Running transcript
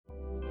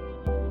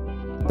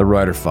The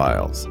Writer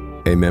Files,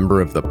 a member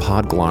of the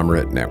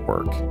Podglomerate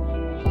Network.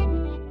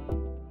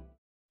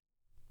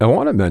 I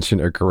want to mention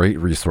a great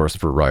resource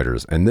for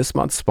writers, and this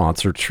month's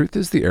sponsor, Truth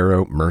is the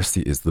Arrow,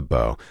 Mercy is the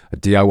Bow, a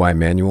DIY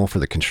manual for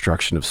the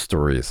construction of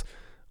stories.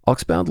 I'll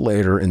expound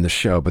later in the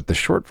show, but the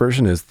short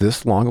version is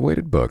this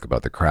long-awaited book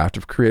about the craft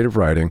of creative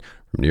writing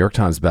from New York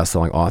Times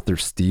bestselling author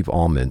Steve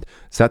Almond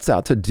sets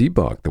out to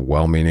debunk the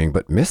well-meaning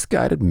but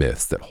misguided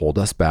myths that hold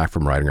us back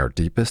from writing our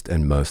deepest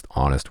and most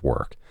honest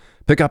work.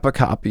 Pick up a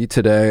copy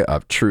today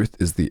of Truth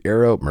is the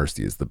Arrow,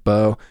 Mercy is the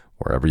Bow,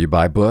 wherever you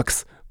buy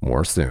books.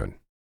 More soon.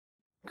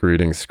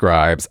 Greetings,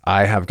 scribes.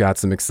 I have got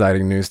some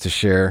exciting news to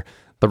share.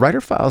 The Writer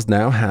Files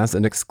now has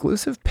an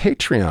exclusive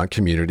Patreon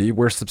community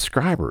where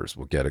subscribers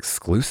will get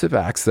exclusive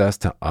access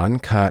to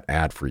uncut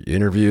ad-free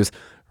interviews,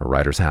 a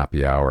writer's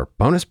happy hour,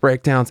 bonus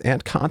breakdowns,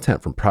 and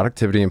content from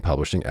productivity and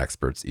publishing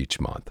experts each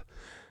month.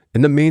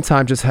 In the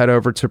meantime, just head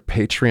over to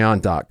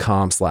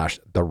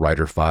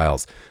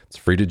patreon.com/thewriterfiles. It's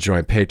free to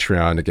join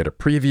Patreon to get a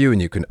preview, and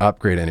you can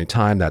upgrade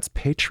anytime. That's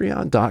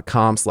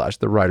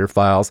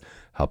patreon.com/thewriterfiles.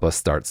 Help us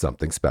start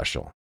something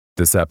special.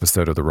 This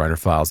episode of The Writer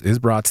Files is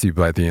brought to you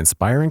by the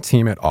inspiring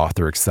team at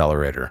Author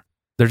Accelerator.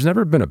 There's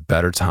never been a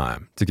better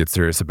time to get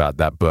serious about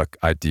that book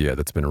idea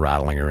that's been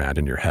rattling around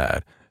in your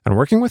head. And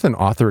working with an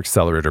Author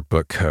Accelerator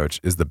book coach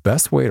is the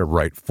best way to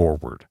write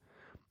forward.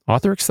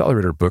 Author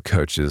Accelerator book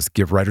coaches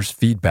give writers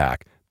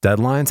feedback,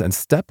 deadlines, and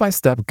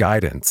step-by-step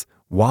guidance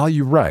while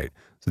you write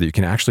so that you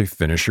can actually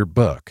finish your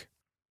book.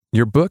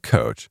 Your book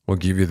coach will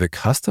give you the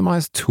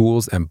customized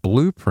tools and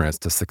blueprints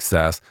to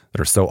success that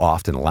are so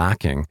often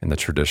lacking in the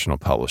traditional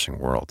publishing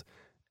world.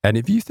 And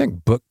if you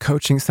think book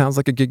coaching sounds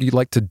like a gig you'd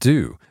like to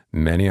do,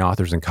 many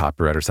authors and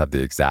copywriters have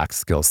the exact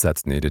skill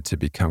sets needed to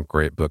become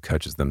great book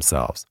coaches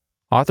themselves.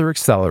 Author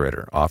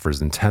Accelerator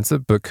offers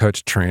intensive book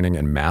coach training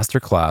and master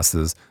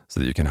classes so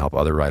that you can help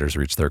other writers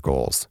reach their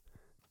goals.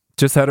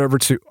 Just head over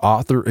to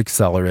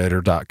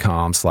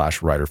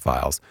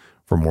authoraccelerator.com/writerfiles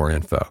for more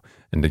info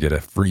and to get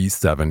a free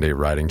 7-day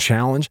writing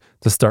challenge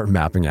to start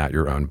mapping out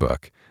your own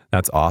book.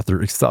 That's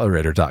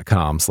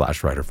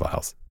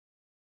authoraccelerator.com/writerfiles.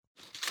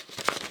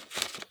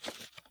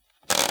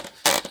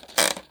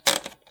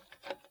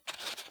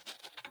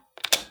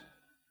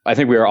 I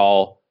think we are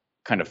all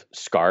kind of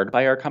scarred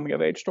by our coming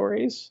of age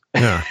stories.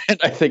 Yeah. and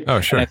I think,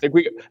 sure. and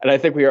I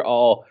think we are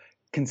all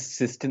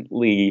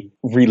consistently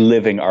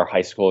reliving our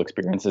high school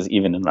experiences,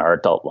 even in our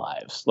adult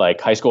lives. Like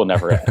high school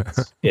never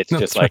ends. It's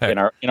just like right.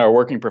 in our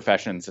working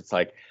professions, it's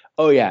like,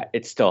 oh yeah,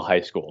 it's still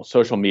high school.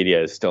 Social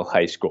media is still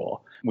high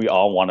school. We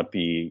all want to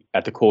be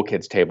at the cool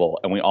kids table,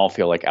 and we all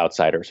feel like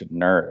outsiders and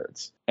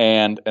nerds.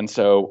 And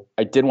so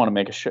I did want to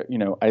make a show.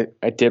 I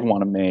did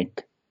want to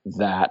make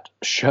that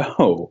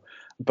show,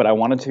 but I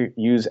wanted to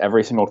use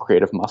every single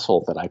creative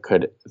muscle that I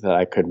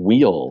could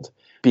wield,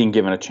 being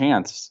given a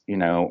chance,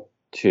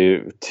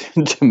 to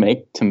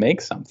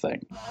make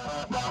something.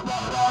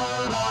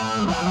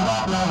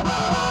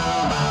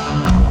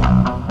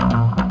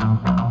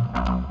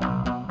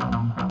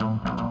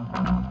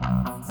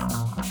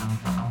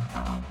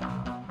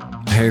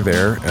 Hey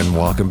there, and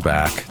welcome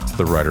back to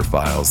The Writer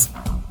Files.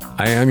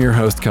 I am your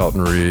host,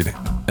 Kelton Reed,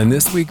 and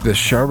this week the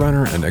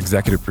showrunner and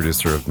executive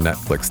producer of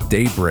Netflix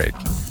Daybreak,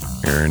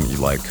 Aron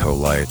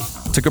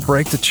Coleite, took a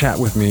break to chat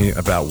with me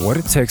about what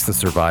it takes to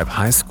survive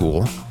high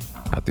school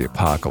at the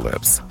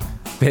apocalypse,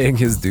 paying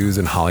his dues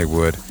in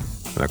Hollywood,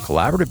 and the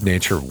collaborative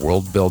nature of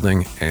world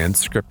building and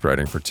script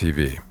writing for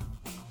TV.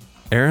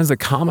 Aron's a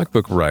comic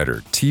book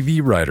writer,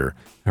 TV writer,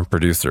 and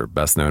producer,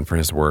 best known for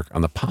his work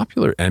on the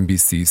popular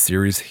NBC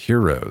series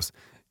Heroes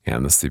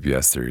and the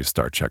CBS series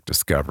Star Trek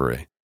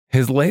Discovery.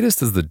 His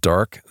latest is the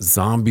dark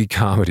zombie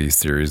comedy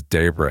series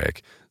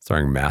Daybreak,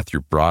 starring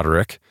Matthew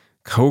Broderick,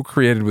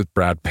 co-created with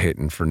Brad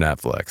Payton for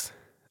Netflix.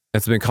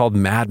 It's been called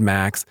Mad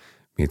Max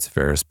meets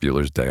Ferris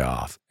Bueller's Day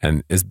Off,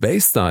 and is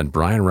based on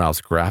Brian Ralph's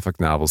graphic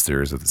novel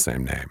series of the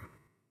same name.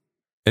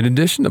 In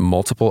addition to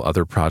multiple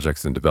other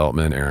projects in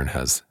development, Aron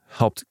has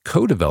helped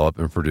co-develop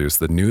and produce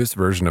the newest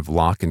version of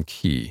Lock and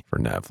Key for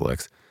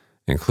Netflix,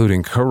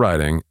 including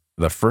co-writing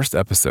the first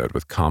episode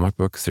with comic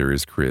book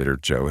series creator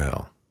Joe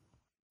Hill.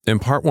 In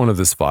part one of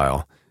this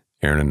file,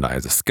 Aron and I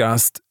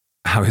discussed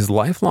how his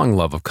lifelong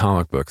love of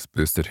comic books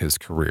boosted his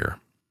career,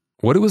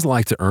 what it was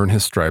like to earn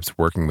his stripes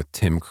working with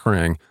Tim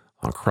Kring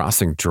on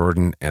Crossing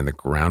Jordan and the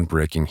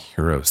groundbreaking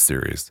Heroes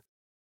series,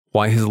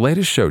 why his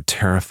latest show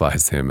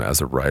terrifies him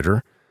as a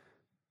writer,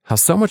 how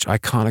so much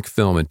iconic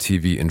film and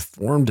TV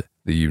informed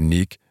the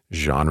unique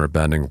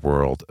genre-bending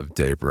world of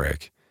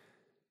Daybreak,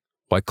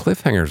 why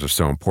cliffhangers are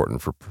so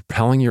important for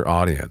propelling your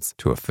audience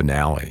to a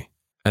finale,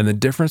 and the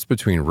difference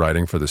between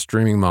writing for the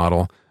streaming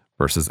model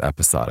versus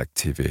episodic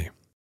TV.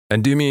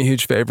 And do me a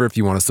huge favor, if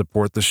you want to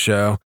support the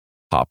show,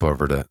 hop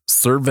over to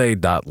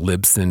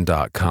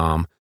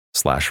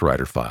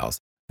survey.libsyn.com/writerfiles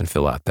and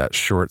fill out that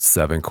short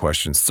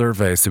 7-question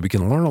survey so we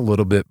can learn a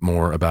little bit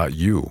more about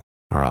you,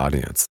 our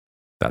audience.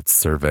 That's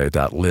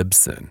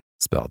survey.libsyn,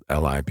 spelled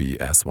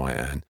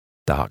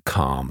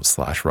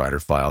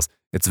LIBSYN.com/writerfiles.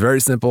 It's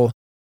very simple,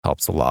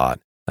 helps a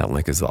lot. That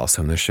link is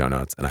also in the show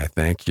notes, and I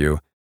thank you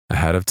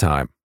ahead of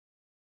time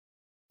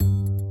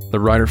The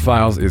Writer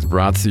Files is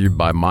brought to you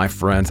by my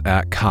friends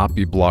at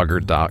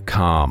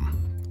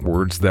copyblogger.com.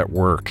 Words that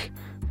work.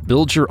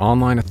 Build your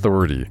online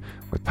authority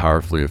with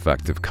powerfully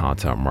effective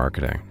content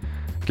marketing.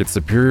 Get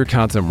superior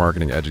content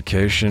marketing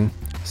education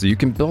so you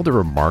can build a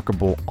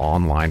remarkable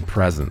online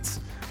presence.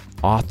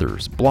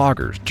 Authors,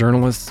 bloggers,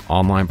 journalists,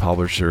 online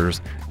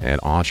publishers, and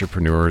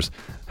entrepreneurs,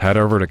 head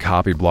over to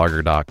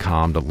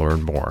copyblogger.com to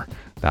learn more.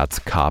 That's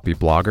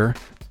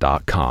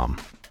copyblogger.com.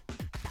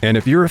 And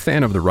if you're a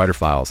fan of the Writer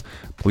Files,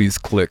 please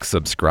click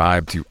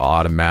subscribe to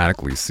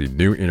automatically see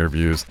new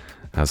interviews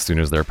as soon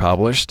as they're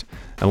published,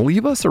 and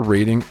leave us a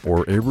rating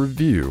or a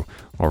review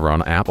over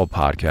on Apple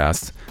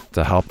Podcasts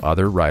to help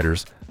other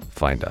writers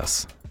find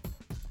us.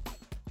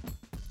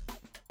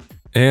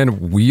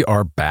 And we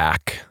are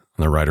back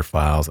on the Writer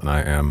Files, and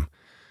I am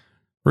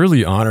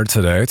really honored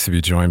today to be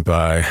joined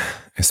by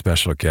a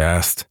special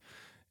guest.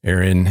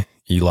 Aron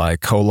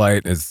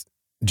Coleite is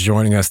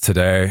joining us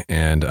today,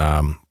 and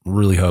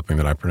really hoping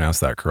that I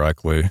pronounced that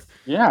correctly.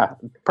 Yeah,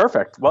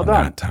 perfect. Well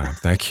done. That time.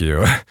 Thank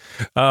you.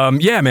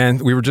 Yeah, man,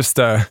 we were just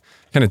kind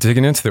of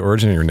digging into the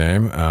origin of your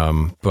name,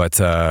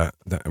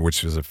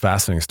 which is a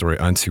fascinating story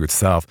unto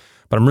itself.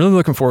 But I'm really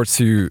looking forward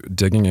to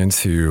digging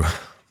into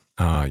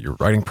your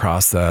writing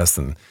process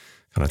and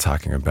kind of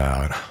talking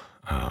about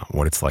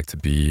what it's like to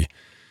be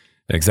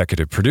an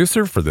executive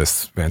producer for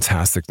this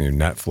fantastic new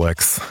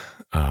Netflix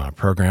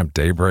program,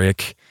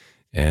 Daybreak,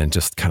 and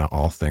just kind of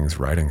all things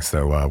writing.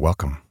 So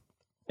welcome.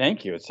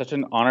 Thank you. It's such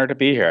an honor to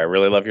be here. I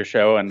really love your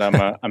show, and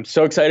I'm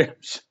so excited. I'm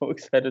so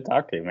excited to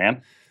talk to you,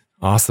 man.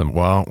 Awesome.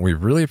 Well, we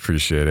really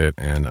appreciate it,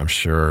 and I'm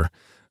sure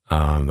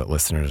that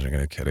listeners are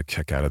going to get a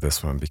kick out of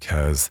this one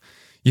because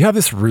you have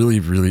this really,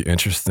 really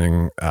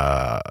interesting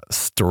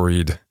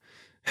storied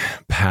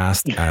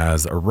past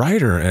as a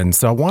writer. And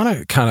so I want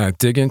to kind of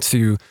dig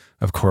into,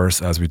 of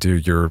course, as we do,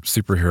 your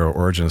superhero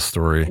origin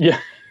story. Yeah.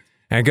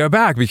 And go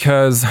back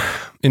because,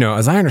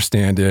 as I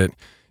understand it,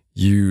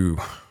 you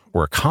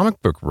were a comic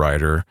book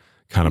writer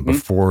kind of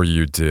before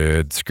you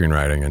did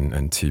screenwriting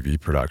and TV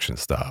production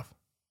stuff.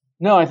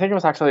 No, I think it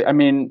was actually,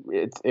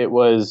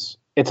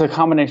 it's a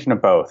combination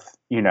of both.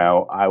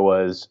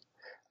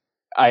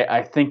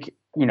 I think,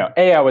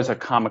 I was a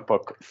comic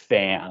book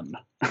fan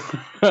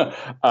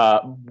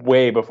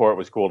way before it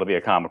was cool to be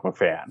a comic book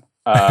fan.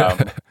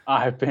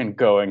 I've been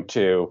going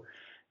to,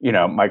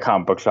 my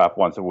comic book shop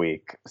once a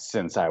week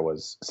since I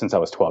was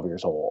 12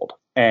 years old.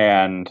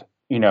 And,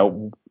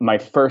 my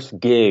first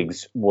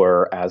gigs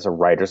were as a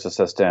writer's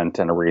assistant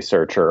and a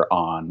researcher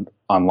on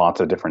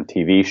lots of different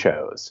TV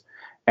shows.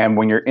 And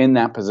when you're in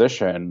that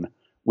position,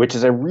 which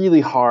is a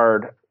really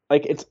hard,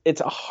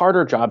 it's a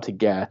harder job to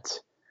get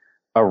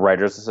a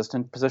writer's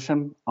assistant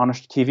position on a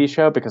TV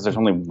show because there's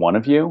only one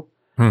of you,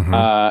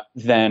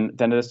 than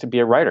it is to be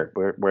a writer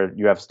where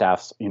you have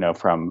staffs,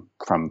 from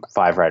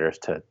 5 writers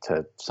to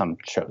some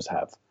shows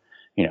have,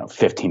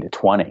 15 to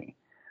 20.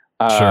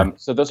 Sure.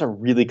 So those are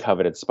really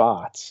coveted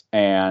spots.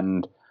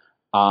 And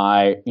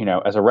I,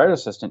 as a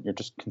writer's assistant, you're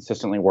just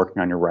consistently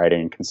working on your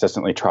writing,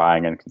 consistently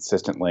trying and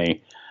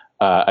consistently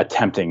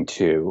attempting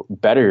to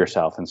better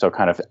yourself. And so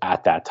kind of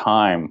at that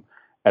time,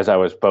 as I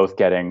was both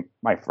getting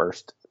my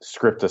first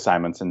script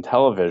assignments in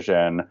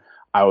television,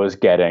 I was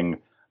getting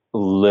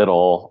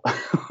little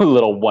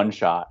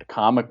one-shot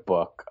comic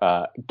book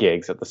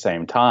gigs at the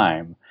same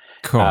time.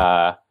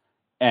 Cool.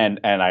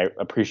 And I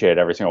appreciated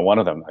every single one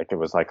of them. It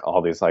was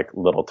all these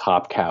little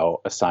Top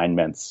Cow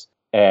assignments,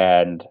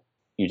 and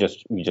I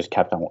just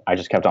kept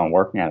on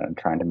working at it and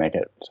trying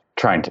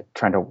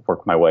to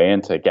work my way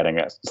into getting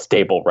a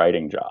stable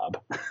writing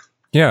job.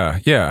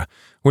 Yeah.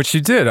 Which you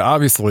did,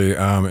 obviously,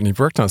 and you've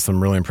worked on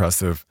some really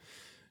impressive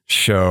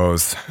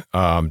shows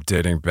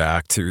dating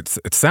back to,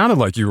 it sounded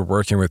like you were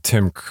working with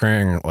Tim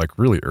Kring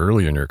really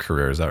early in your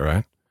career. Is that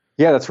right?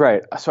 Yeah, that's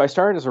right. So I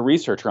started as a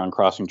researcher on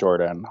Crossing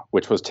Jordan,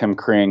 which was Tim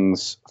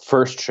Kring's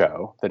first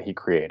show that he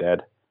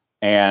created.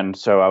 And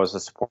so I was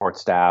the support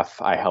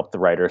staff. I helped the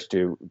writers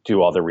do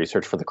all the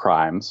research for the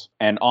crimes.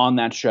 And on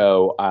that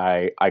show,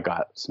 I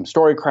got some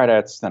story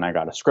credits, then I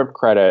got a script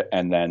credit,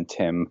 and then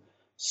Tim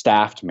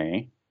staffed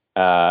me.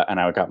 And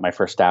I got my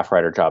first staff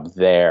writer job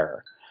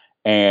there.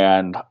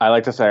 And I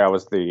like to say I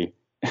was the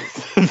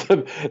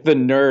the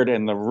nerd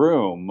in the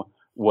room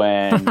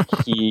when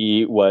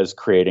he was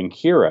creating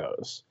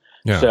Heroes.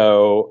 Yeah.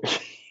 So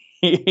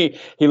he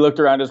looked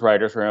around his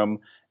writer's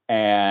room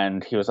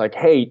and he was like,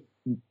 hey,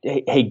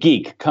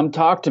 geek, come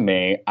talk to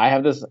me. I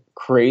have this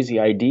crazy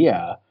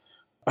idea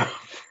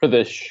for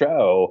this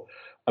show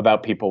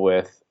about people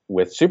with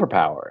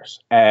superpowers.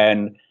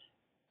 And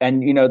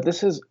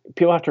this is,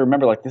 people have to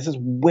remember, this is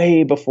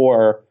way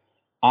before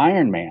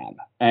Iron Man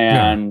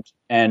and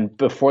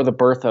before the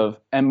birth of,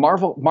 and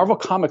Marvel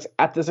Comics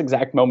at this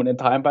exact moment in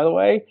time, by the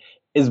way,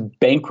 is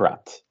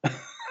bankrupt.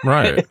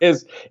 Right.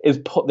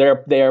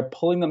 They are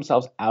pulling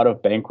themselves out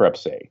of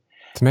bankruptcy.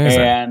 It's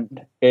amazing.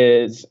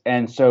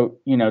 And so,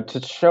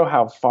 to show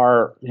how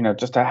far,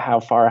 just how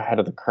far ahead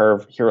of the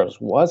curve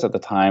Heroes was at the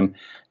time,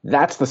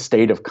 that's the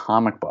state of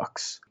comic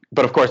books.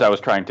 But of course, I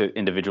was trying to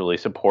individually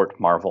support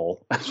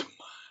Marvel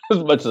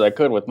as much as I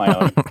could with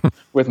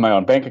my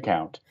own bank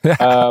account.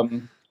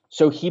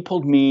 So he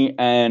pulled me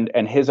and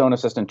his own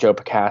assistant Joe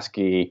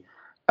Pekaski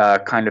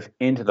kind of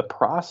into the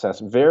process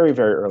very,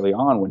 very early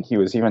on when he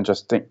was even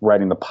just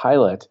writing the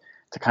pilot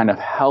to kind of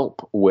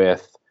help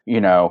with,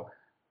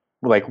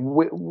 like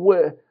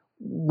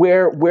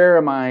where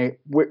am I,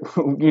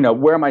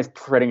 where am I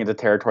treading into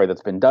territory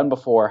that's been done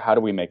before? How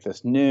do we make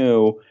this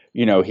new?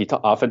 He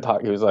often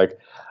talked. He was like,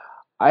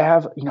 I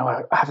have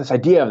this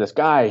idea of this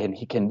guy, and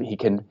he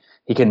can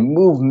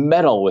move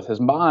metal with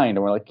his mind.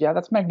 And we're like, yeah,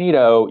 that's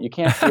Magneto. You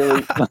can't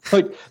really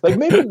like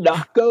maybe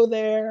not go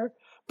there,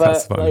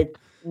 but like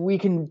we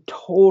can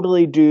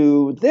totally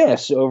do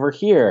this over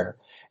here.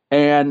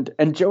 And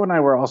Joe and I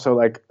were also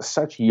like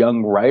such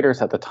young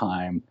writers at the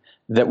time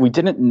that we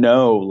didn't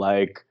know,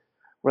 like,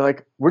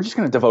 we're just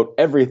going to devote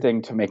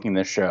everything to making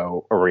this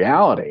show a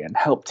reality, and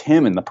helped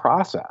him in the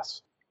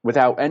process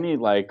without any,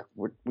 like,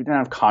 we didn't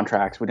have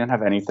contracts. We didn't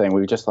have anything.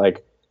 We just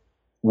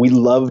we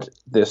loved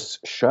this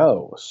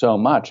show so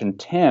much. And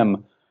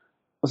Tim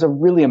was a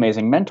really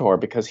amazing mentor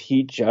because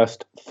he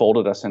just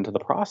folded us into the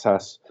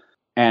process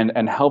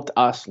and helped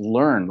us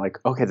learn, like,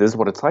 okay, this is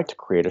what it's like to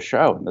create a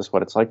show, and this is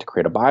what it's like to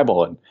create a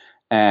Bible,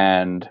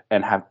 and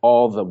have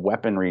all the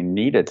weaponry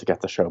needed to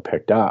get the show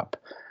picked up.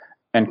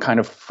 And kind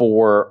of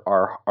for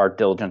our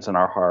diligence and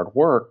our hard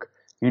work,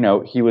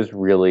 he was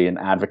really an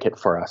advocate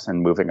for us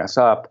and moving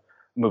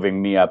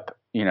me up,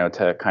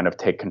 to kind of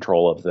take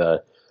control of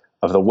the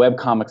web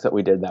comics that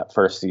we did that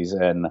first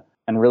season,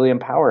 and really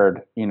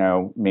empowered, me.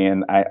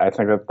 And I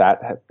think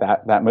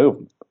that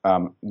move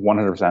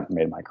 100%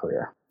 made my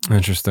career.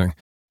 Interesting.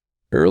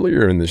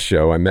 Earlier in the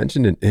show, I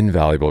mentioned an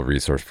invaluable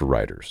resource for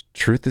writers.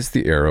 Truth is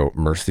the Arrow,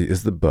 Mercy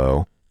is the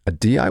Bow, a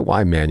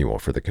DIY manual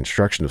for the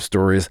construction of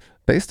stories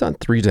based on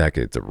 3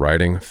 decades of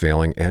writing,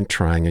 failing, and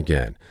trying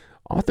again.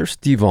 Author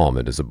Steve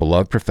Almond is a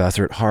beloved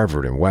professor at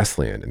Harvard and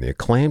Wesleyan and the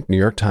acclaimed New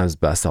York Times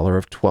bestseller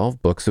of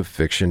 12 books of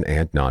fiction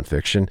and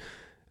nonfiction.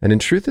 And in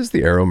Truth is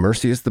the Arrow,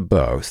 Mercy is the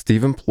Bow,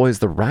 Steve employs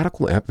the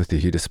radical empathy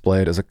he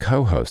displayed as a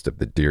co-host of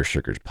the Dear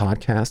Sugars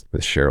podcast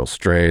with Cheryl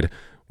Strayed,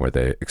 where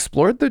they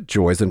explored the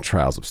joys and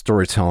trials of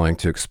storytelling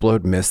to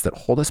explode myths that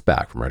hold us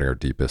back from writing our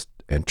deepest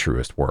and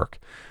truest work.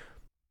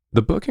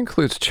 The book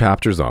includes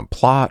chapters on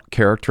plot,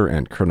 character,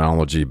 and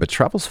chronology, but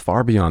travels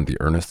far beyond the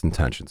earnest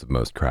intentions of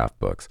most craft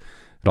books.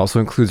 It also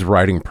includes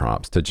writing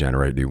prompts to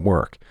generate new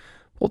work.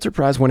 Pulitzer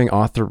Prize-winning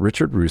author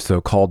Richard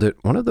Russo called it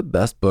one of the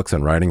best books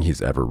on writing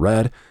he's ever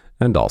read,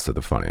 and also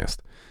the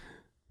funniest.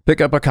 Pick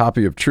up a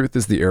copy of Truth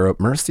is the Arrow,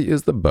 Mercy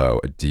is the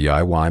Bow, a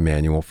DIY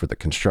manual for the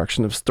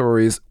construction of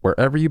stories,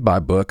 wherever you buy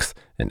books,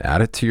 and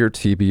add it to your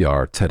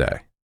TBR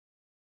today.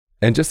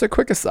 And just a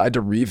quick aside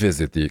to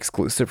revisit the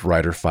exclusive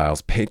Writer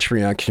Files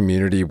Patreon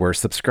community, where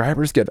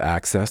subscribers get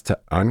access to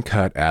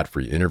uncut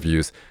ad-free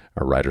interviews,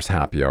 a writer's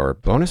happy hour,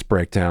 bonus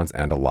breakdowns,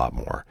 and a lot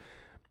more.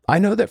 I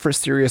know that for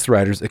serious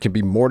writers, it can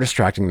be more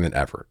distracting than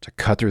ever to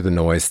cut through the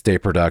noise, stay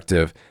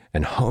productive,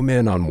 and home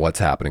in on what's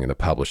happening in the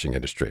publishing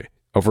industry.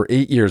 Over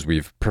 8 years,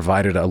 we've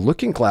provided a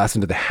looking glass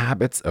into the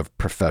habits of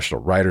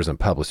professional writers and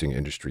publishing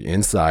industry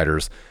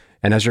insiders.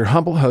 And as your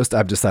humble host,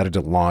 I've decided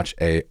to launch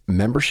a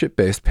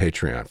membership-based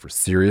Patreon for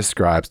serious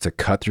scribes to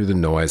cut through the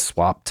noise,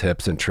 swap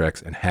tips and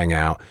tricks, and hang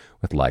out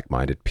with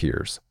like-minded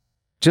peers.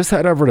 Just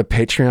head over to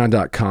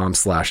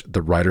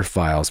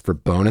patreon.com/thewriterfiles for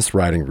bonus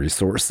writing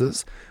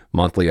resources,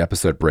 monthly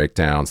episode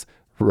breakdowns,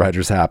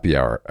 writer's happy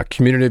hour, a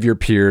community of your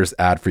peers,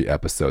 ad-free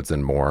episodes,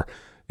 and more.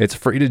 It's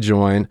free to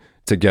join,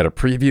 to get a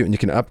preview, and you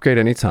can upgrade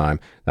anytime.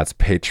 That's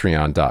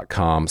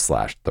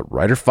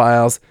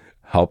patreon.com/thewriterfiles.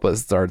 Help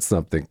us start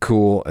something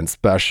cool and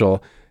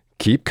special.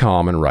 Keep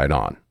calm and write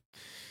on.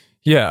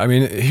 Yeah, I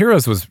mean,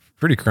 Heroes was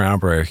pretty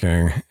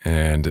groundbreaking,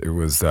 and it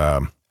was, I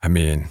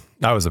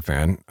was a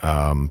fan,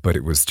 but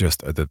it was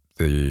just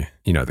the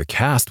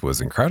cast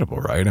was incredible,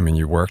 right? I mean,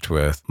 you worked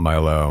with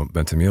Milo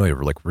Ventimiglia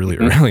like really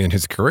early in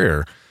his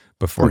career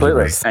before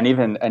completely. He was, and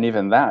even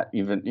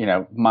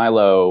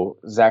Milo,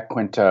 Zach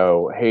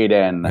Quinto,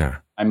 Hayden. Yeah.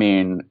 I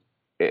mean,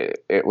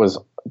 it was,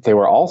 they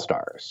were all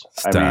stars.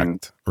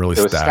 Stacked, really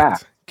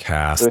stacked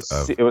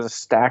cast. It was a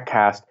stacked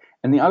cast.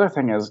 And the other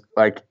thing is,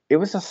 like, it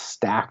was a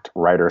stacked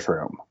writer's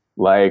room.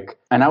 Like,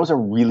 and I was a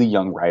really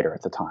young writer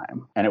at the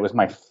time, and it was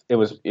my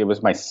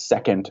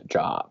second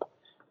job,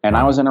 and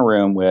I was in a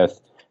room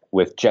with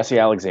Jesse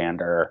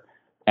Alexander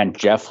and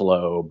Jeff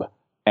Loeb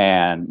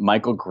and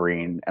Michael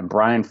Green and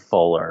Brian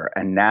Fuller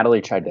and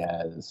Natalie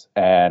Chaidez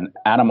and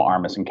Adam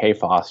Armis and Kay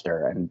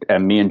Foster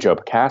and me and Joe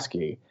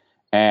Pekaski,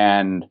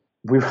 and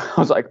I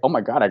was like, oh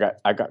my God,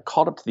 I got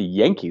called up to the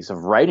Yankees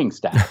of writing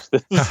staffs.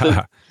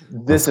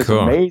 This is cool.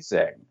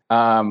 Amazing.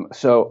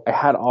 So I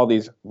had all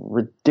these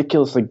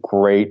ridiculously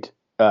great,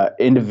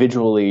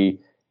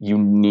 individually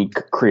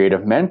unique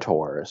creative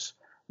mentors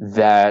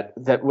that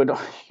would,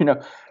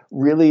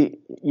 really,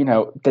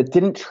 that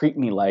didn't treat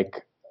me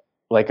like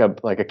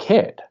a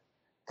kid.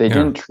 They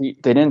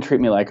didn't treat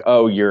me like,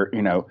 oh, you're,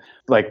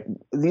 like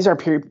these are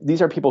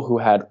people who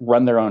had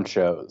run their own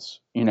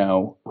shows,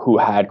 who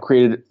had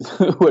created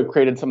some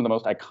of the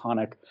most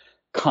iconic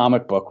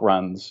comic book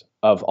runs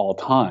of all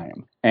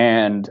time.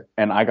 and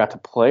I got to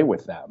play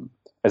with them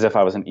as if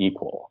I was an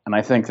equal. And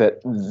I think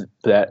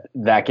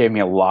that gave me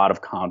a lot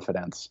of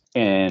confidence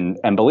and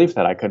belief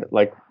that I could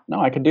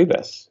I could do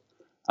this,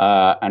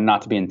 and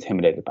not to be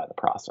intimidated by the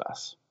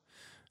process.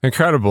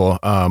 Incredible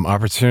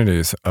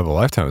opportunities of a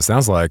lifetime, it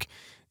sounds like.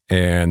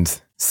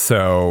 And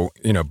so,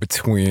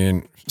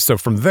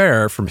 from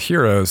there, from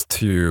Heroes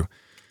to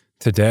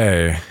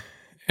today,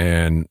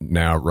 and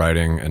now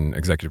writing and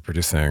executive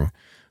producing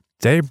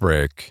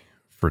Daybreak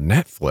for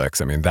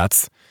Netflix, I mean,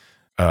 that's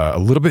a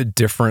little bit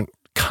different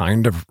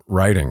kind of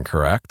writing,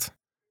 correct?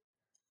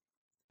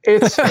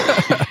 It's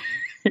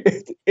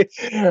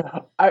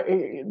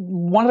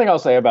one thing I'll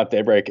say about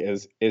Daybreak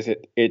is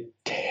it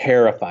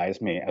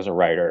terrifies me as a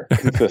writer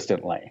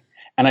consistently,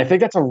 and I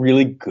think that's a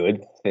really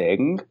good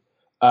thing.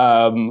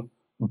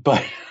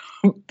 But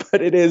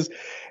it is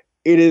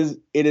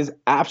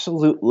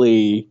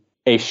absolutely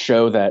a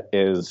show that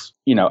is,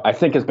 I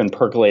think has been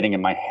percolating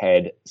in my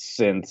head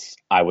since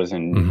I was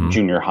in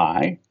junior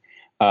high,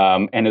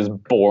 and is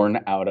born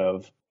out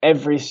of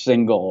every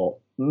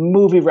single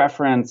movie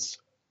reference,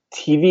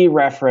 TV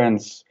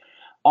reference,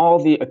 all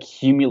the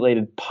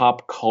accumulated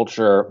pop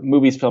culture,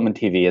 movies, film, and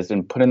TV has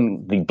been put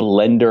in the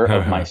blender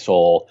of my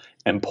soul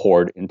and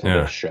poured into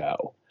this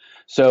show.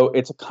 So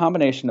it's a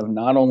combination of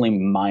not only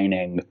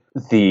mining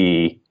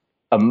the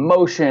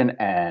emotion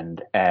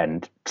and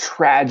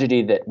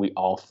tragedy that we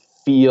all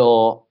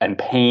feel and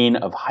pain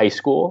of high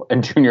school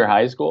and junior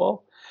high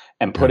school,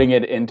 and putting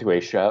it into a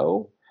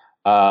show,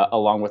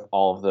 along with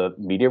all of the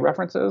media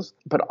references,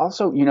 but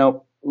also,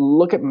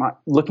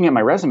 looking at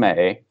my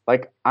resume,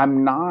 like,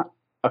 I'm not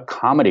a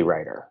comedy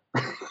writer.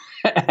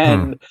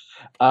 and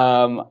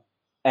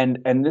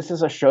this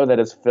is a show that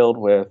is filled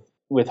with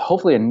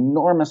hopefully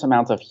enormous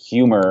amounts of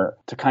humor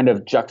to kind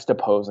of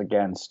juxtapose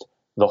against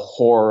the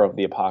horror of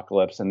the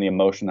apocalypse and the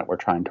emotion that we're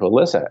trying to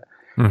elicit.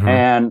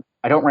 And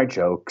I don't write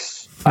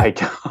jokes. I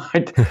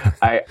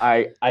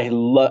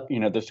love,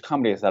 there's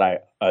comedies that I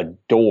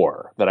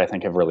adore that I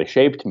think have really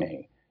shaped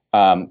me,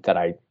 that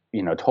I,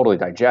 totally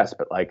digest,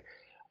 but like,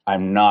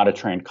 I'm not a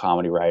trained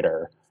comedy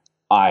writer.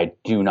 I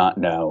do not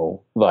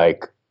know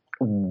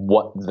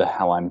what the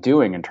hell I'm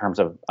doing in terms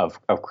of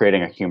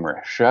creating a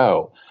humorous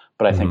show.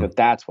 But I think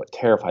that's what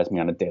terrifies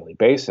me on a daily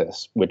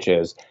basis, which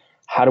is,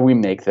 how do we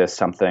make this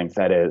something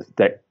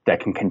that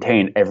can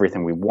contain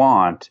everything we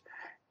want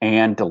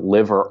and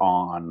deliver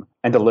on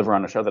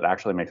a show that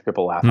actually makes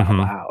people laugh out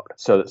loud.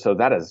 So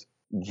that is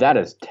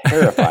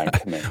terrifying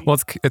to me. Well,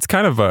 it's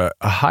kind of a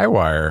high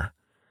wire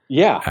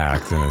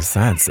act in a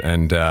sense,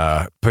 and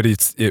but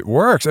it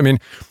works. I mean,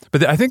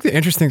 but I think the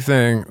interesting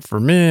thing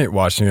for me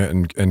watching it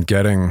and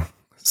getting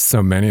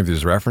so many of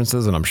these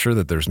references, and I'm sure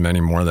that there's many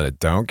more that I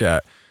don't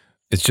get,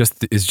 it's just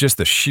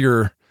the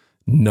sheer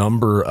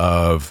number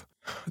of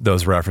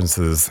those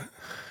references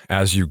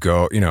as you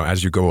go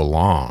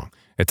along.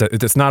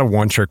 It's not a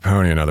one-trick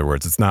pony, in other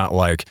words. It's not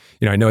like,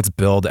 I know it's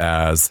billed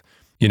as,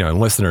 and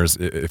listeners,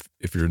 if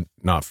you're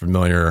not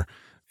familiar,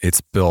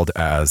 it's billed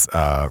as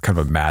kind of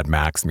a Mad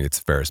Max meets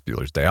Ferris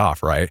Bueller's Day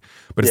Off, right?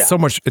 But it's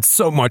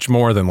so much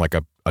more than like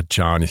a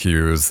John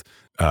Hughes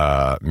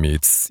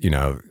meets,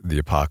 the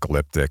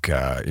apocalyptic,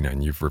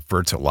 and you've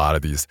referred to a lot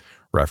of these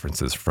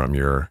references from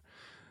your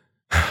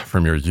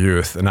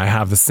youth. And I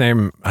had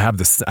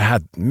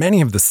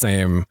many of the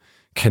same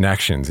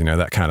connections,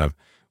 that kind of,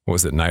 what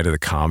was it, Night of the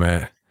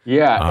Comet?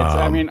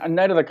 Yeah,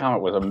 Night of the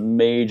Comet was a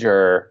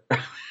major,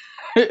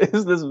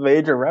 is this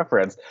major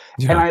reference.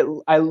 Yeah.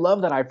 And I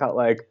love that I felt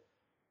like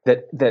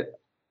that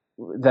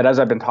as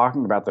I've been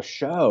talking about the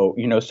show,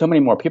 so many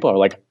more people are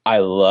like, I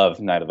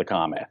love Night of the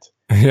Comet.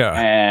 Yeah.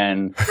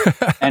 And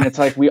it's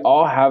like, we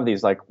all have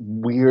these like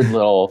weird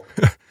little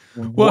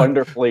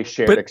wonderfully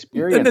shared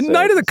experiences. The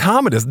Night of the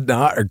Comet is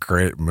not a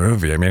great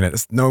movie. I mean,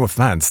 it's no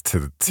offense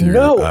to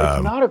no,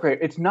 it's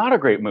not a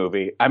great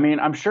movie. I mean,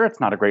 I'm sure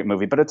it's not a great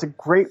movie, but it's a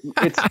great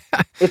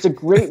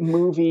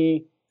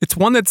movie. It's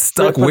one that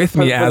stuck with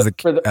me as a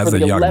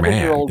young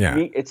man. Yeah.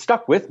 It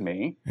stuck with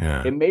me.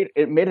 Yeah.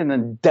 It made an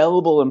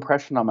indelible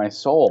impression on my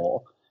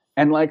soul.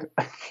 And like,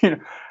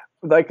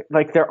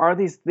 like there are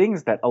these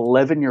things that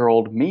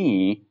 11-year-old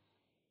me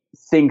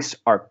thinks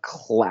are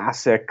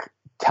classic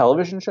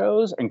television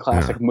shows and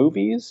classic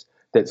movies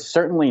that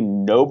certainly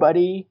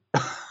nobody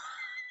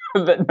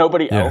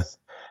else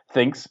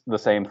thinks the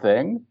same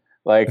thing.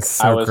 Like, it's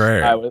so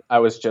great. I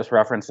was just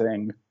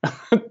referencing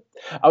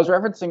I was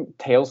referencing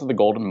Tales of the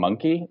Golden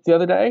Monkey the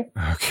other day.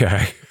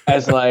 Okay.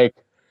 As like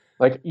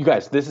you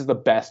guys, this is the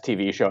best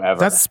TV show ever.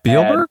 That's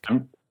Spielberg?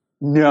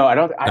 No, I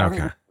don't.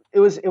 Okay. It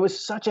was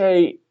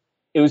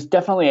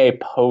definitely a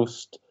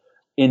post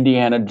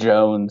Indiana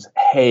Jones.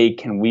 Hey,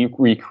 can we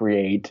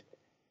recreate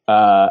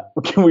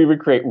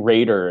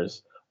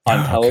Raiders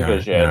on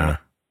television?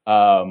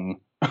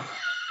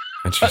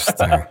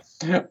 Interesting.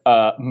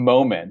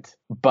 Moment,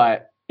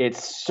 but it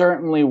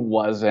certainly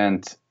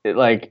wasn't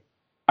like.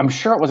 I'm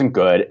sure it wasn't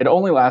good. It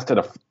only lasted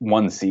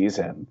one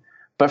season,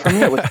 but for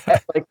me, it was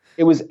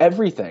it was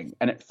everything,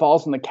 and it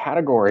falls in the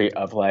category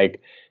of like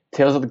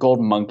Tales of the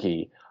Golden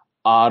Monkey,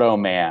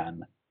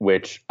 Automan,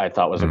 which I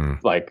thought was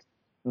like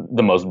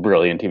the most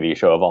brilliant TV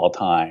show of all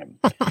time.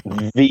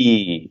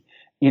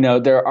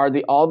 There are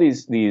all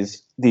these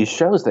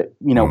shows that,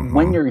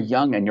 when you're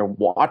young and you're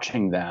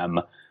watching them,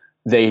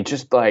 they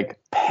just like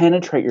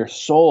penetrate your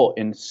soul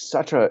in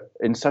such a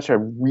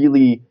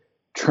really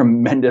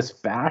tremendous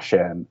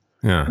fashion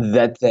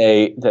that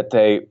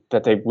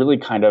they really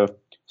kind of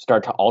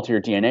start to alter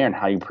your DNA and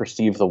how you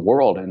perceive the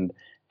world,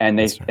 and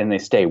they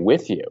stay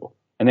with you.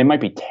 And they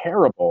might be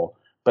terrible,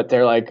 but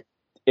they're like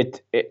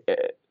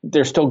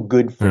they're still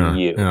good for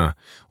you. Yeah.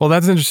 Well,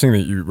 that's interesting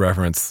that you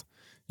reference,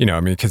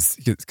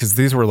 because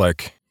these were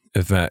like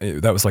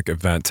that was like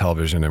event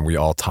television, and we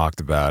all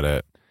talked about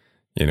it,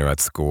 at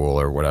school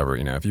or whatever.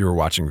 If you were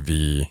watching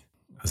V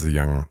as a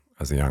young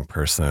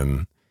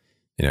person,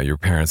 your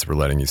parents were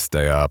letting you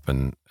stay up,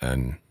 and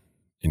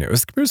it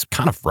was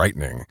kind of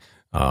frightening.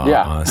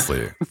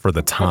 Honestly, for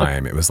the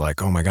time, it was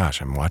like, oh my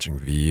gosh, I'm watching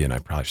V and I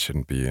probably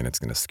shouldn't be, and it's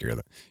going to scare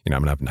I'm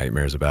going to have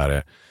nightmares about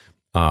it.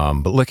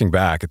 But looking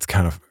back, it's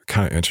kind of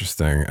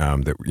interesting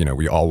that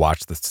we all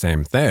watched the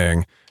same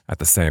thing at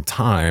the same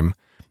time,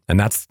 and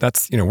that's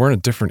we're in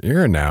a different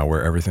era now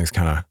where everything's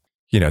kind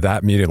of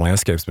that media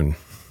landscape's been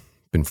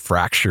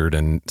fractured,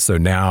 and so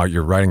now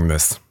you're writing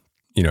this,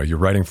 you're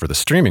writing for the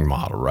streaming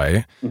model,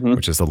 right? Mm-hmm.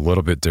 Which is a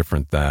little bit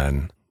different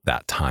than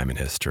that time in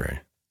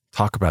history.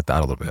 Talk about that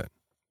a little bit.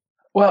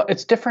 Well,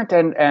 it's different,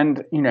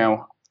 and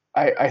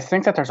I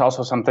think that there's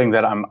also something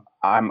that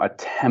I'm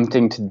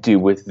attempting to do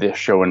with this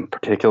show in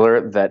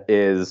particular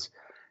that's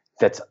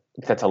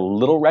a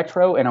little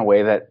retro in a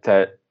way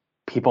that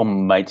people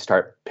might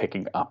start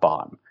picking up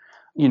on.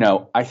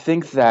 I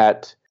think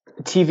that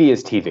TV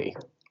is TV,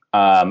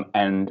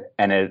 and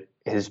it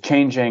is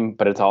changing,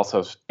 but it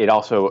also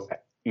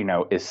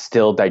is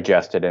still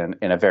digested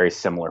in a very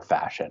similar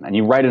fashion. And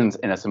you write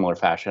in a similar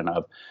fashion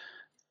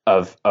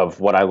of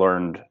what I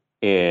learned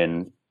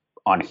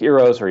on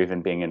Heroes, or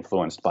even being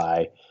influenced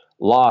by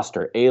Lost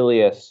or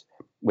Alias,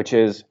 which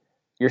is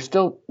you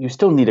still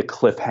need a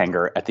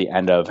cliffhanger at the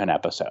end of an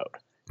episode.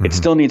 Mm-hmm. It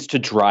still needs to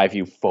drive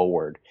you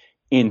forward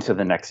into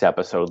the next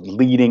episode,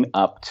 leading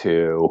up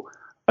to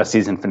a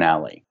season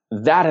finale.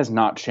 That has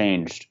not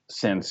changed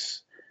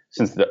since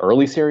the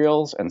early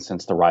serials and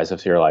since the rise of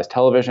serialized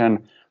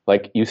television.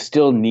 Like, you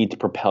still need to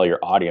propel your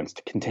audience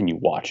to continue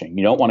watching.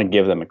 You don't want to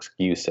give them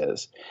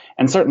excuses.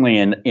 And certainly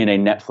in a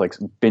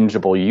Netflix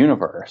bingeable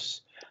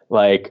universe,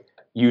 like,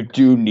 you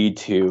do need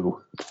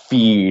to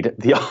feed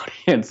the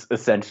audience.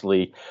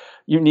 Essentially,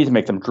 you need to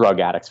make them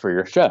drug addicts for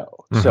your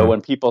show. Mm-hmm. So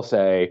when people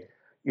say,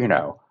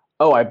 I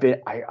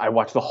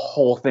watched the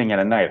whole thing in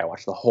a night, I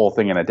watched the whole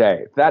thing in a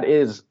day, that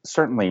is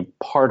certainly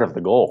part of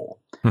the goal.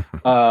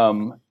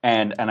 And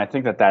I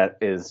think that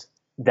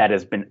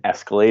has been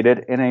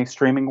escalated in a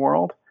streaming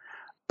world.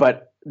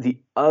 But the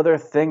other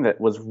thing that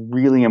was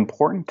really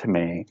important to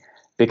me,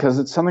 because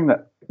it's something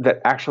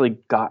that actually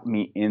got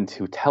me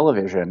into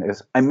television,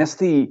 is I miss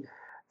the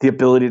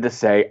ability to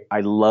say,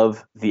 I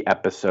love the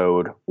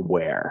episode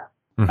where.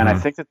 Mm-hmm. And I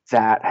think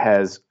that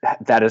has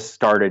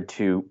started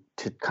to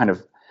kind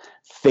of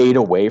fade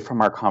away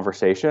from our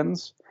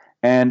conversations.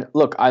 And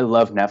look, I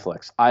love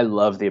Netflix. I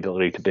love the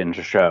ability to binge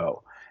a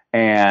show.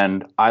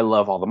 And I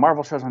love all the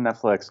Marvel shows on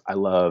Netflix. I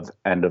love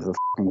End of the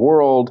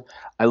World.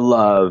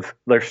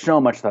 There's so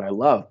much that I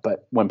love.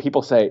 But when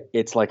people say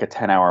it's like a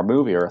 10-hour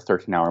movie or a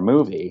 13-hour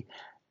movie,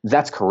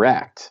 that's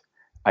correct.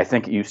 I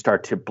think you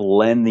start to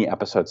blend the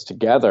episodes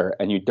together,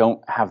 and you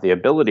don't have the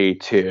ability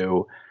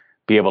to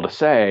be able to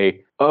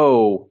say,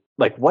 oh,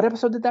 like, what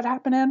episode did that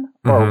happen in?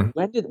 Mm-hmm. Or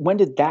when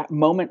did that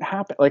moment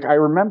happen? Like, I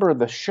remember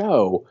the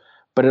show,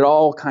 but it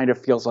all kind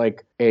of feels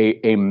like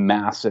a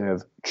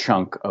massive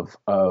chunk of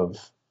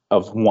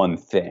one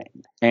thing.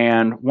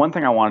 And one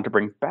thing I wanted to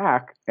bring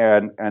back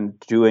and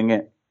doing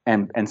it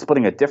and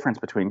splitting a difference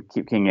between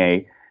keeping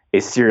a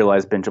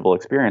serialized bingeable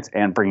experience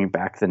and bringing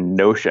back the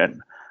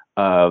notion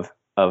of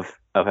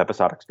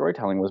episodic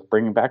storytelling was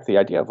bringing back the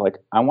idea of, like,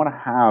 I want to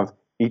have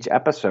each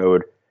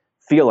episode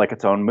feel like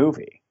its own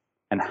movie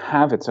and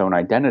have its own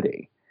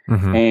identity.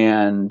 Mm-hmm.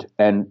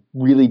 and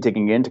really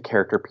digging into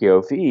character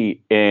POV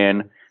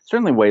in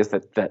certainly ways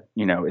that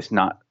is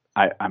not,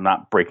 I'm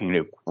not breaking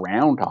new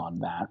ground on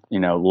that.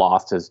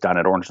 Lost has done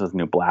it. Orange is the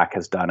New Black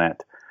has done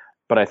it.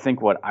 But I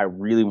think what I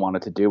really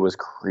wanted to do was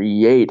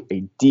create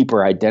a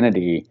deeper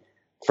identity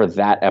for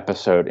that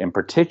episode in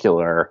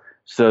particular,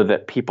 so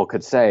that people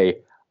could say,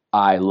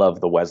 I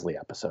love the Wesley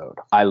episode.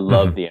 I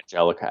love mm-hmm. the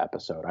Angelica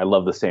episode. I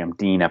love the Sam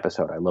Dean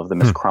episode. I love the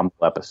Miss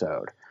Crumble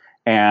episode.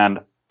 And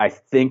I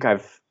think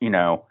I've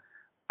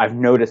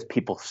noticed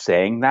people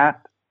saying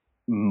that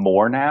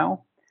more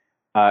now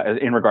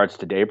in regards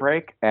to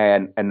Daybreak,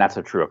 and that's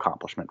a true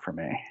accomplishment for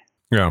me.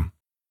 Yeah.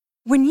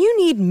 When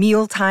you need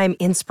mealtime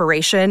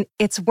inspiration,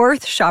 it's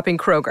worth shopping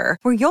Kroger,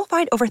 where you'll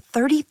find over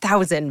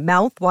 30,000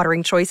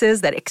 mouth-watering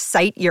choices that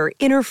excite your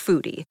inner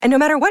foodie. And no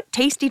matter what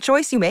tasty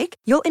choice you make,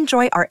 you'll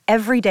enjoy our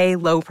everyday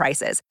low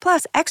prices,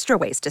 plus extra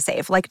ways to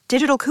save, like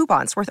digital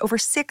coupons worth over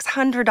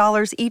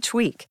 $600 each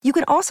week. You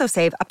can also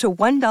save up to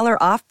 $1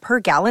 off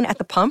per gallon at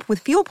the pump with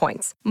fuel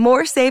points.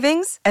 More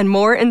savings and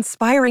more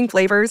inspiring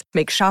flavors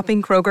make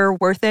shopping Kroger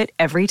worth it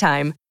every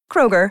time.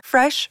 Kroger,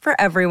 fresh for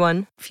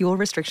everyone. Fuel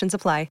restrictions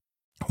apply.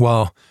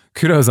 Well,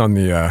 kudos on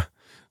the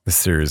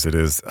series. It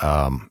is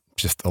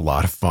just a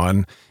lot of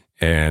fun.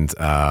 And,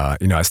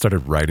 I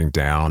started writing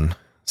down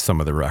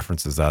some of the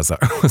references as I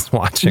was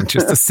watching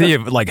just to see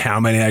how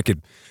many I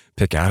could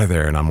pick out of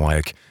there. And I'm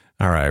like,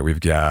 all right,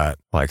 we've got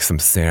some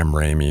Sam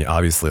Raimi,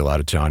 obviously a lot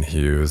of John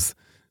Hughes.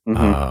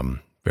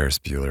 Ferris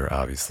Bueller,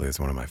 obviously,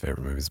 is one of my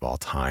favorite movies of all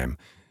time.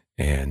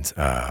 And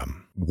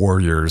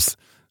Warriors.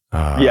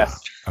 Yes.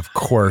 Of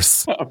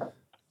course,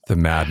 the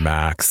Mad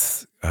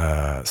Max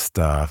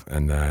stuff,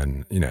 and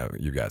then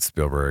you got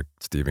Spielberg,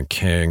 Stephen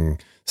King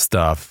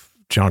stuff,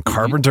 John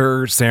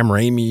Carpenter, Sam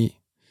Raimi,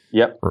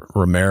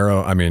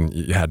 Romero. I mean,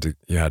 you had to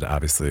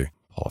obviously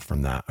pull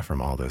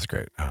from all those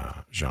great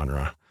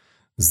genre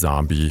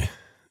zombie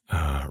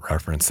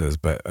references,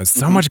 but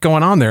so much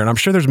going on there, and I'm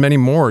sure there's many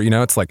more.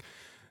 It's like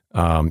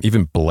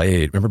even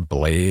Blade. Remember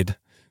Blade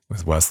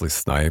with Wesley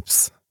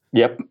Snipes?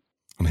 Yep.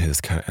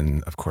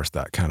 And of course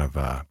that kind of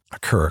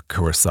Akira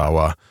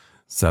Kurosawa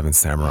Seven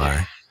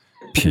Samurai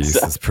piece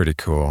is pretty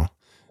cool.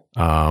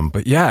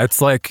 But yeah,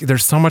 it's like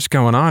there's so much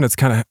going on. It's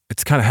kind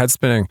of head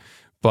spinning,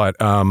 but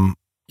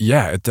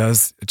it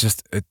does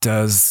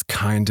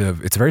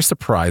it's very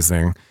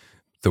surprising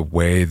the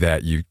way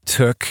that you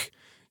took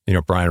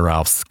Brian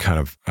Ralph's kind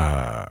of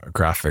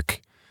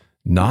graphic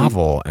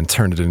novel and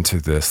turned it into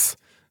this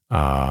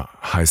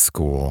high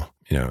school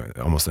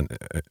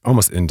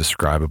almost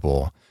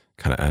indescribable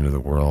kind of end of the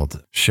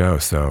world show.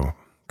 So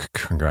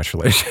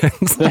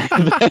congratulations.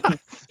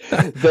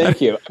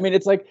 Thank you. I mean,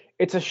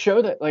 it's a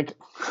show that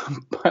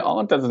by all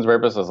intents and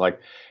purposes,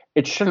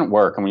 it shouldn't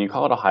work. And when you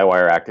call it a high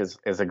wire act is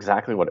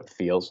exactly what it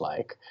feels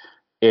like.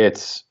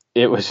 It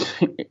was,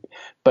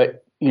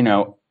 but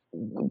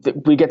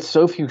we get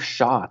so few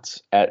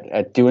shots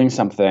at doing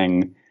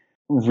something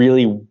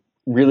really,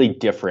 really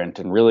different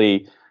and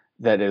really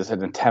that is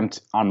an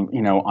attempt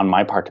on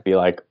my part to be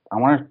I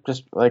want to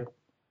just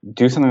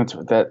do something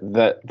that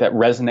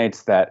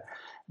resonates,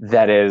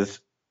 that is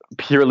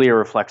purely a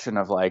reflection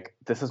of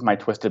this is my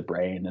twisted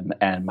brain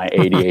and my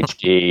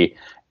ADHD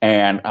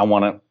and I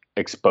want to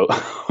expose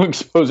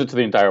it to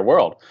the entire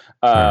world,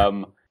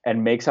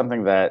 and make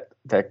something that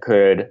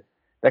could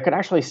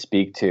actually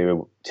speak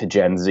to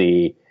Gen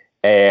Z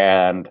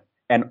and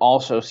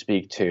also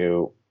speak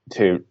to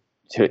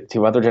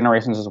other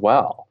generations as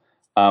well,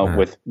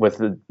 with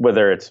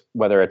whether it's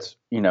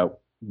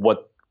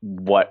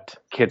what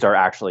kids are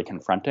actually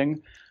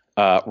confronting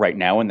right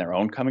now in their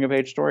own coming of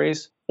age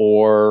stories,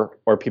 or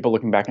people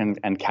looking back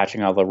and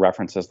catching all the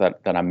references that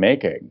I'm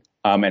making,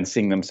 and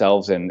seeing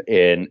themselves in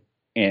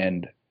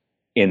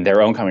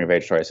their own coming of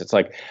age stories. It's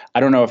I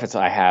don't know if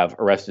I have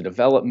Arrested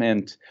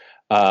Development,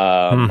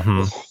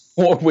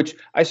 which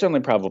I certainly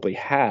probably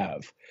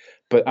have,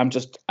 but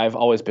I've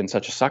always been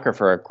such a sucker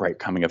for a great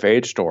coming of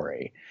age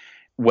story,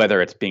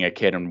 whether it's being a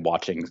kid and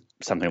watching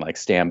something like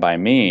Stand By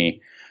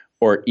Me,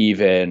 or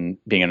even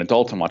being an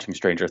adult and watching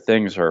Stranger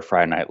Things or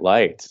Friday Night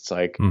Lights. It's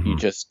you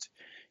just,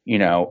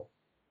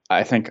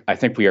 I think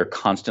we are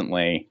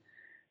constantly,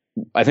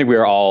 I think we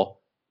are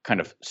all kind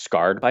of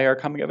scarred by our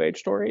coming of age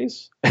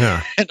stories.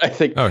 Yeah. And I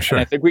think, oh, sure.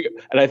 And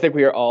I think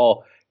we are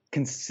all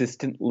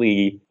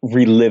consistently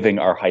reliving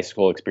our high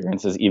school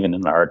experiences, even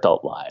in our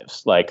adult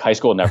lives. High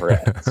school never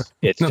ends.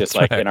 It's just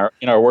right.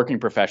 in our working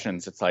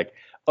professions, it's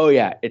oh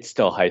yeah, it's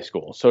still high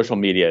school. Social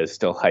media is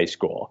still high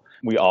school.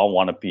 We all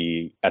want to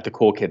be at the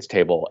cool kids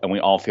table, and we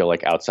all feel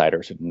like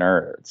outsiders and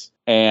nerds.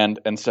 And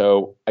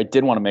so I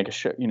did want to make a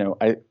show.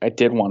 I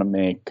did want to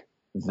make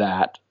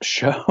that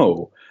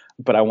show,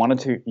 but I wanted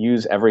to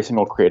use every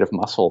single creative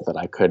muscle that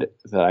I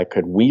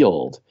could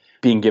wield,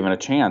 being given a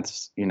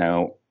chance,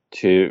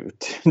 to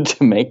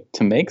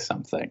make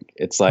something.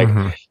 It's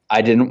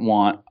I didn't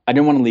want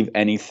to leave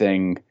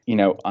anything,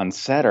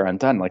 unsaid or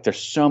undone. There's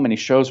so many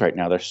shows right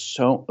now. There's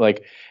so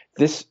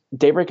this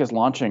Daybreak is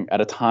launching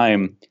at a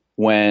time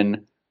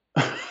when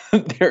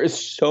there is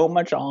so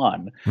much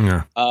on.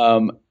 Yeah.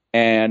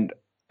 And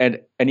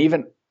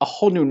even a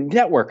whole new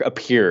network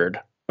appeared.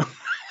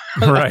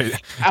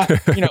 Right.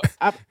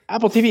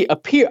 Apple TV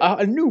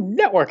a new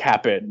network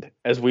happened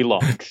as we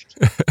launched.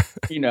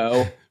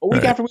 A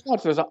week after we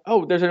launched, there's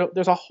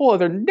a whole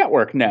other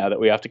network now that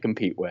we have to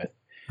compete with.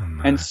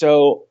 And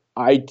so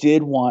I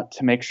did want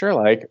to make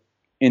sure,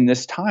 in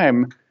this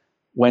time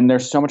when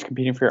there's so much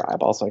competing for your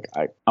eyeballs,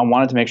 I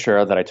wanted to make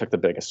sure that I took the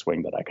biggest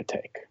swing that I could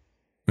take.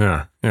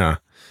 Yeah, yeah.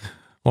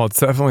 Well, it's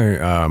definitely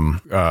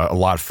a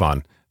lot of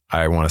fun.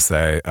 I want to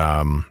say,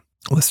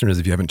 listeners,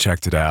 if you haven't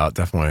checked it out,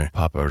 definitely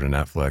pop over to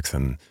Netflix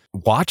and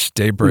watch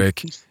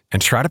Daybreak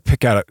and try to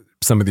pick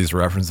some of these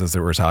references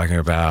that we're talking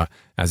about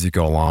as you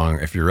go along.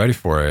 If you're ready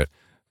for it,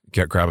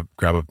 grab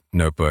a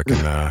notebook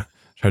and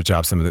try to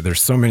jot some of it.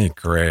 There's so many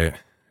great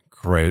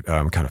kind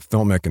of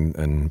filmic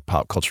and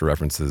pop culture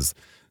references.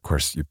 Of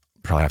course, you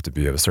probably have to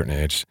be of a certain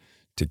age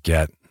to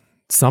get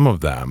some of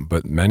them,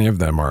 but many of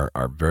them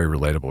are very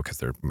relatable because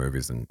they're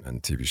movies and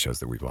TV shows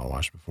that we've all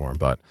watched before.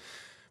 But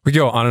we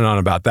go on and on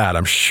about that,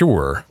 I'm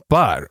sure.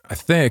 But I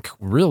think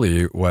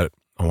really what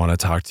I want to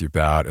talk to you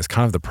about is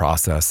kind of the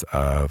process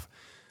of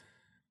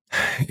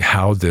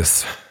how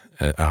this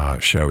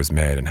show is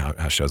made and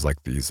how shows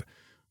like these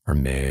are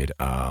made,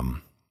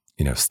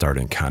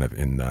 starting kind of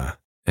in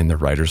the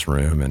writer's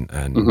room and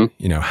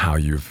mm-hmm.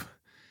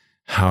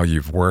 How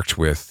you've worked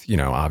with,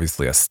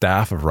 obviously a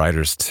staff of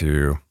writers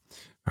to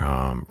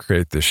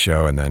create this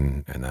show and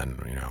then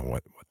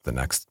what the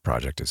next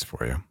project is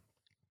for you.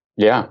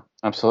 Yeah,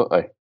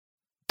 absolutely.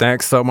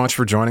 Thanks so much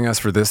for joining us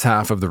for this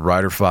half of the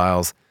Writer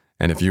Files.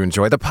 And if you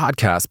enjoy the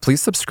podcast,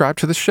 please subscribe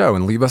to the show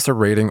and leave us a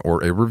rating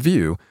or a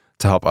review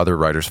to help other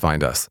writers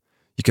find us.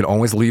 You can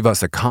always leave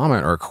us a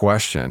comment or a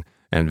question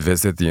and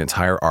visit the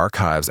entire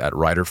archives at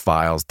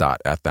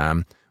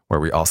writerfiles.fm, where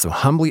we also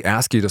humbly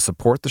ask you to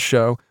support the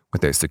show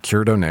with a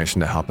secure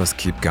donation to help us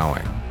keep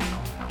going.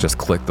 Just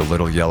click the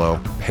little yellow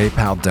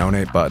PayPal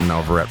donate button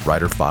over at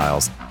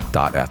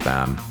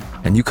writerfiles.fm.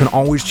 And you can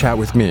always chat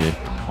with me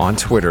on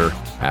Twitter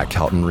at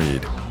Kelton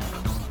Reed.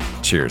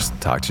 Cheers.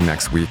 Talk to you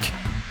next week,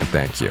 and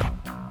thank you.